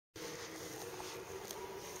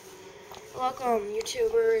Welcome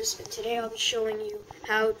YouTubers, and today I'll be showing you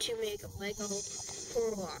how to make a Lego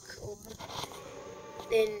Porlock, or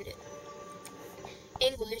in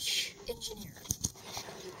English, engineer.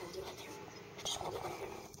 Just hold it right there.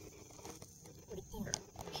 Right there.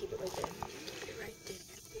 Keep it right there. Keep it right there.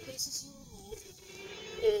 The pieces you need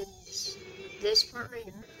is this part right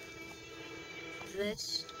here,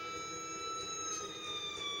 this,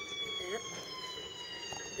 like that,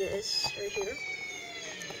 this right here,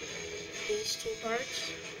 these two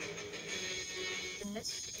parts, this,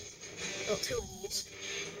 well, two of these.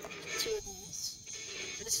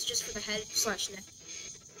 This is just for the head slash neck.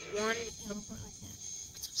 One yellow part like that.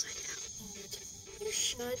 It's upside down. And you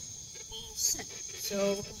should be set. So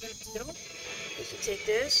what we're going to do is you take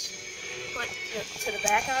this, put to the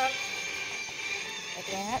back on, like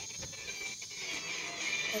that.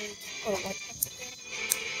 And like that.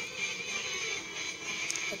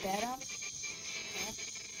 Put that on. That.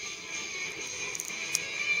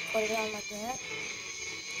 Put it on like that.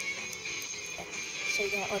 So you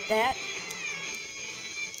got like that.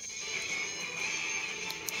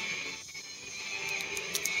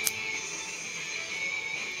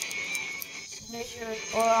 There's your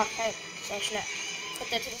Porlock head slash neck. Put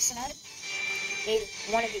that to the side. Need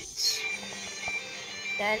one of these.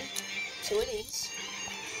 Then two of these.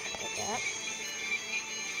 Like that.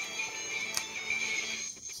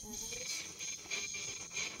 Two of these.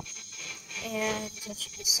 And that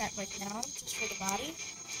should be set right now, just for the body.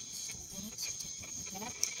 So take that like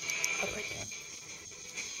that. Put it right there.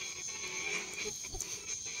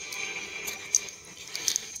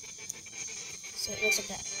 So it looks like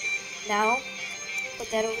that. Now, put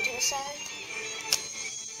that over to the side.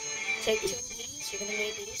 Take two of these. You're going to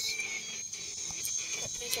need these.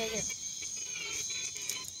 Put these right here.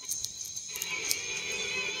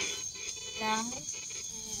 Now, one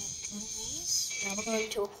of these. Now we're going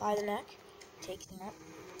to apply the neck. Take that.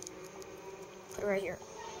 Put it right here.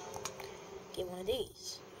 Get one of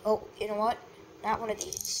these. Oh, you know what? Not one of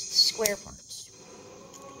these. Square parts.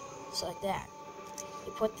 So like that.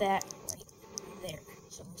 You put that right there.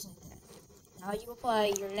 So it looks like that. Now you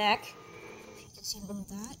apply your neck. If you can see a little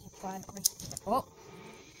dot, you apply it right there. Oh.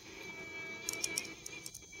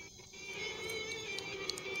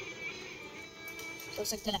 So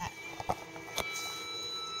looks like that.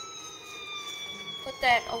 Put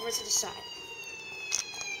that over to the side.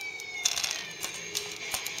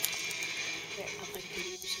 There,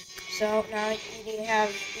 so now you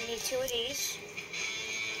need two of these.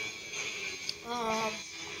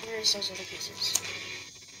 Where's those other pieces?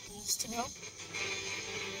 These two.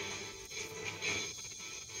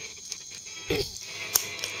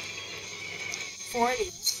 Four of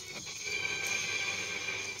these.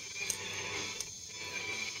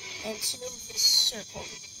 And two of this circle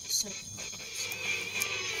parts.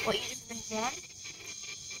 What you do is make one.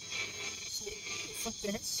 So you flip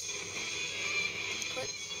this.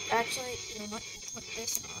 Actually, you know what? You put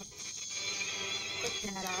this on. Put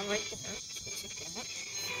that on right there. So it's like that.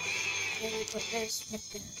 Then you put this right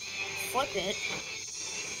there. Flip it.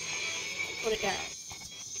 And put it down.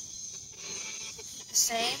 Keep the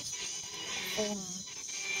same for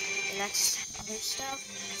the next other stuff.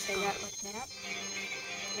 So you got it like that.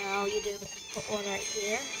 Now you do put one right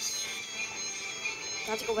here.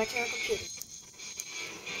 Not to go back to your computer.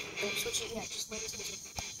 Don't switch it yet. Just let it switch it.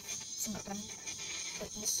 So I'm gonna put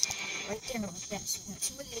this right there like that. So you got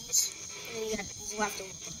two of these, and then you got these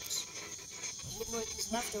leftover parts. You can these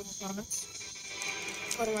leftover parts.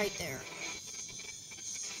 Put them right there.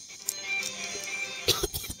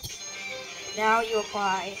 Now you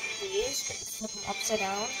apply these, but you flip them upside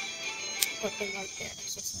down. Put them right there.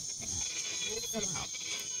 So it's like that. Move them out.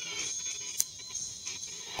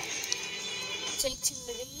 Take two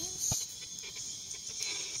of these.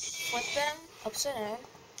 Flip them upside down.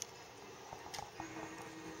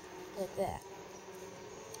 Like that.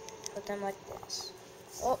 Put them like this.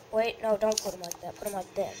 Oh, wait, no, don't put them like that. Put them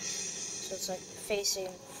like this. So it's like facing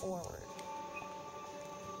forward.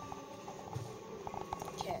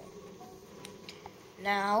 Okay.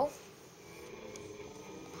 Now,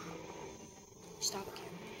 stop it,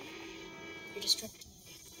 camera. You're distracting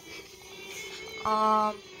me.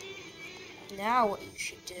 Now what you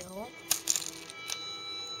should do,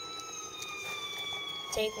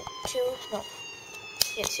 take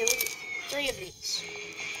three of these.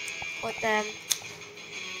 Put them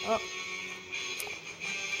up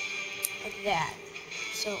like that.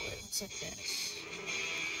 So it looks like this.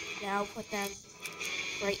 Now put them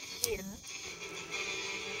right here.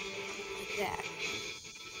 Like that.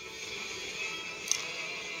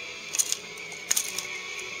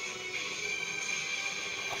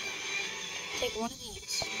 take one of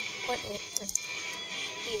these, put it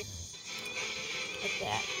here, like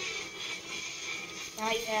that.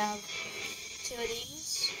 Now you have two of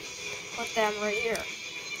these, put them right here.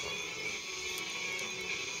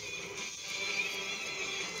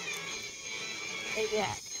 Like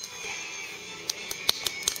that.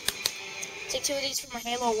 Take two of these from a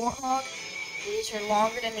Halo Warthog. These are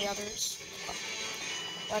longer than the others.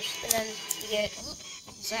 Watch, and then you get,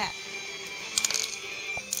 what's that?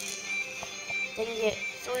 Then you get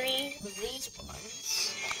three of these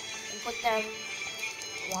ones, and put them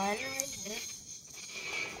one right here,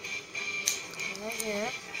 one right here,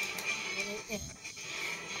 and right there.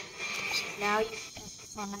 So now you have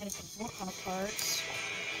 5 of Warthog parts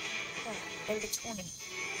in between,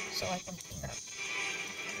 so like right here.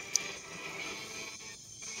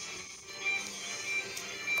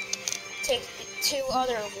 Take the two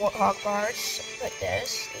other Warthog bars, put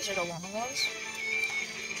this, these are the long ones,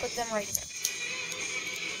 put them right here.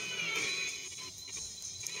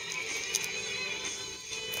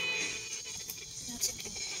 Now take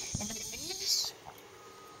one of these,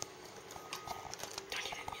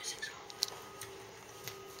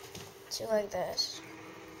 two like this,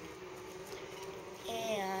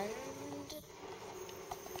 and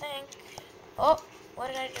I think, oh, what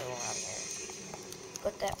did I do around here?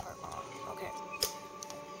 Put that part on. Okay.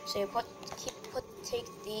 So you take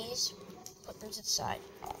these, put them to the side.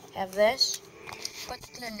 Have this. Put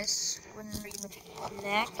this when the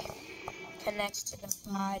neck connects to the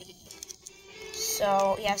body.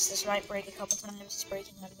 So yes, this might break a couple times. It's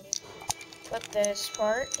breaking on me. Put this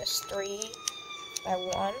part, this 3 by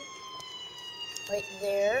 1, right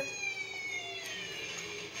there.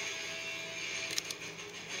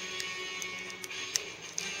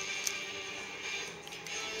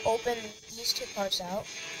 Open these two parts out.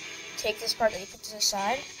 Take this part that you put to the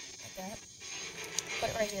side, like that. Put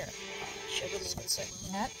it right here. Shut it like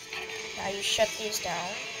that. Now you shut these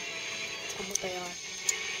down. Tell me what they are.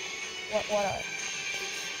 What are?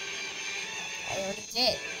 I already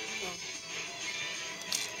did. Oh.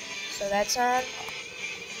 So that's on.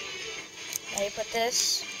 Now you put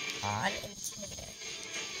this on in between it.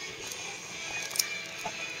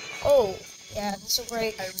 Oh, yeah, this will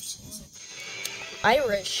break.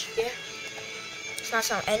 Irish, yeah. It's not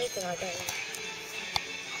sound anything like that.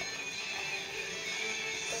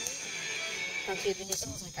 Okay, then it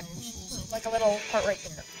sounds like Irish. Like a little part right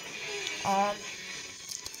there.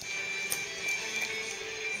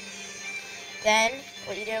 Then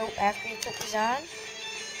what you do after you put these on,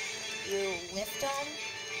 you lift them.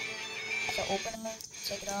 So open them,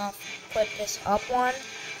 take it off, put this up one.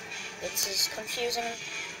 This is confusing.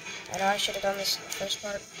 I know I should have done this in the first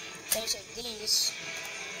part. Then you take these,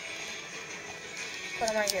 put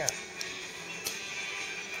them right here.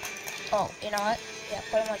 Oh, you know what? Yeah,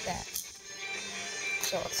 put them like that.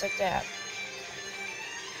 So it's like that.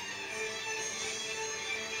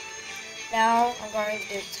 Now I'm going to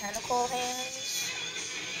do tentacle hands.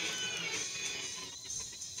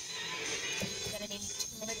 I'm gonna need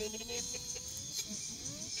 2 of these.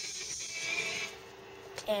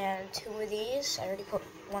 And 2 of these. I already put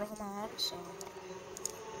one of them on, so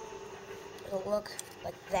it'll look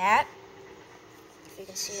like that. If you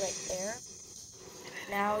can see right there.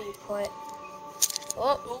 Now you put,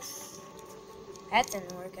 oh, oof. That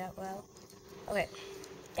didn't work out well. Okay,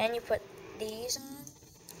 then you put these on.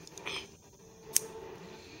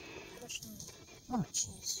 Oh,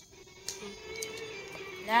 jeez.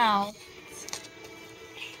 Now,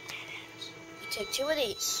 you take 2 of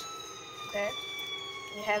these, okay?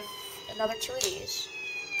 You have another 2 of these.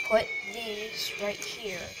 Put these right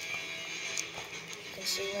here. You can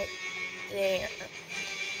see right there.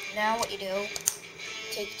 Now what you do,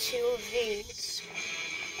 take 2 of these,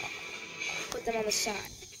 put them on the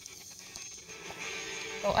side.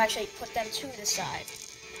 Well, actually, put them to the side.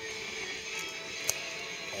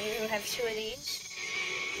 And you have 2 of these.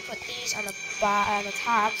 You put these on the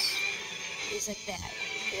tops. These like that.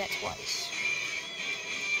 Do that twice.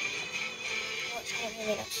 Watch 20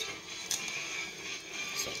 minutes.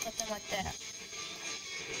 So you put them like that.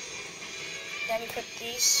 Then you put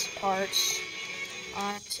these parts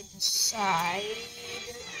onto the side.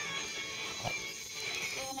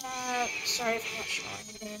 Sorry if I'm not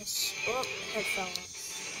showing this. Oh, head fell off.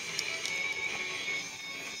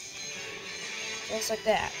 Just like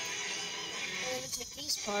that. And then you take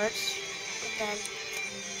these parts, put them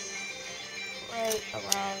right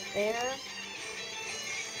around there.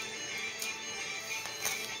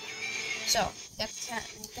 So, you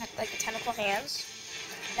got like the tentacle hands.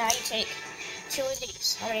 Now you take 2 of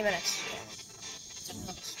these. How many minutes? Yeah. 10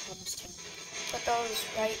 minutes. Almost 2. Put those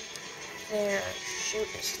right there. shoot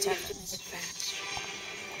this. You have to make it fast.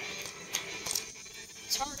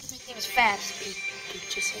 It's hard to make things fast.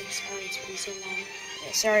 Just say sorry, it's been so long.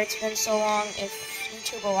 Yeah, sorry, it's been so long. If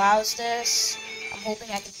YouTube allows this, I'm hoping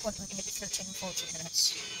I can put like maybe 13 or 14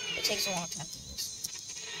 minutes. It takes a long time to do this.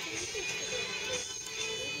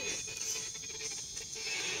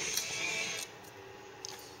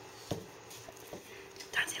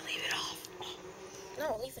 Dante, leave it off.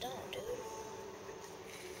 No, leave it on, dude.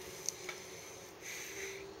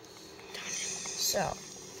 So,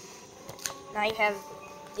 now you have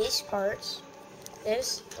these parts.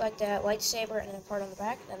 This, like that lightsaber, and then a part on the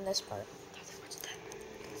back, and this part.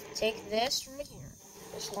 Take this right here,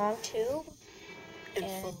 this long tube,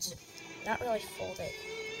 and not really fold it.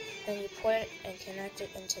 Then you put it and connect it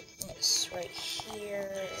into this right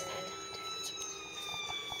here.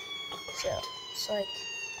 So, it's like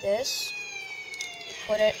this. You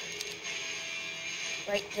put it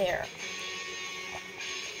right there.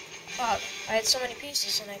 Wow, I had so many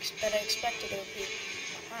pieces and that I expected it would be.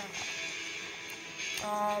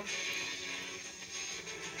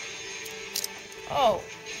 Oh,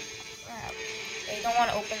 crap. They don't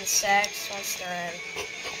want to open the sacks once they're in.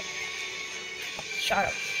 Shut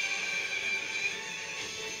up.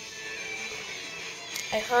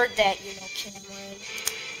 I heard that, you know, Cameron.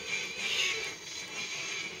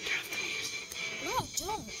 No,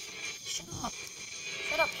 don't. Shut up.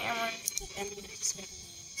 Shut up, Cameron. And we have to say the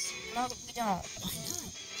names. No, we don't. Why not?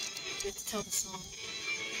 We have to tell the song.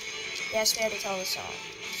 Yes, we have to tell the song.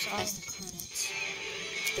 That's the credits.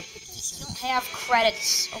 You don't have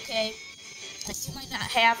credits, okay? Like, you might not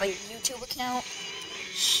have a YouTube account.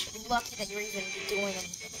 You're lucky that you're even doing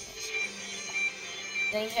anything in this.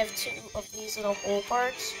 Then you have two of these little hole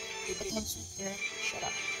parts. You put them here. Shut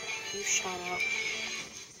up. You shut up.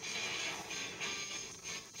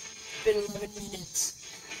 Been 11 minutes.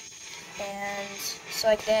 And it's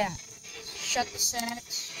like that. Shut the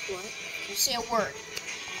sacks. What? You say a word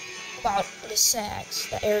about the sacks,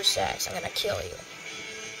 the air sacks, I'm gonna kill you.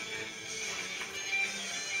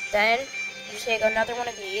 Then you take another one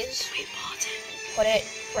of these. Can we pause it? Put it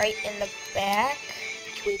right in the back.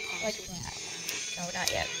 Can we pause Like it? that. No, not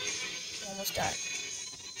yet. We're almost done.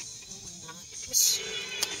 No, we're not. Just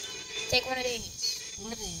take one of these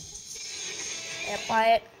What is it? and apply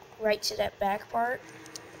it right to that back part.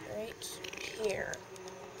 Right here.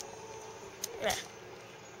 Yeah.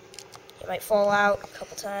 It might fall out a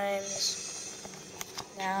couple times.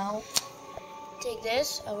 Now, take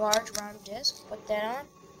this, a large round disc, put that on.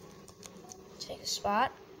 Take a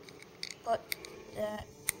spot, put that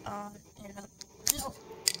on in the middle.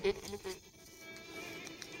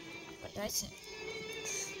 What did I say?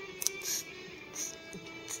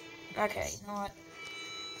 Okay, you know what?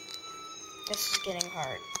 This is getting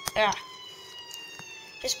hard. Ah.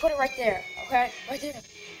 Just put it right there, okay? Right there.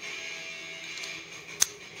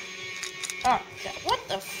 Oh, okay. What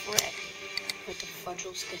the frick? With the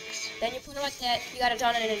fudgel sticks. Then you put it like that. You got it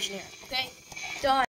done in an engineer, okay? Done.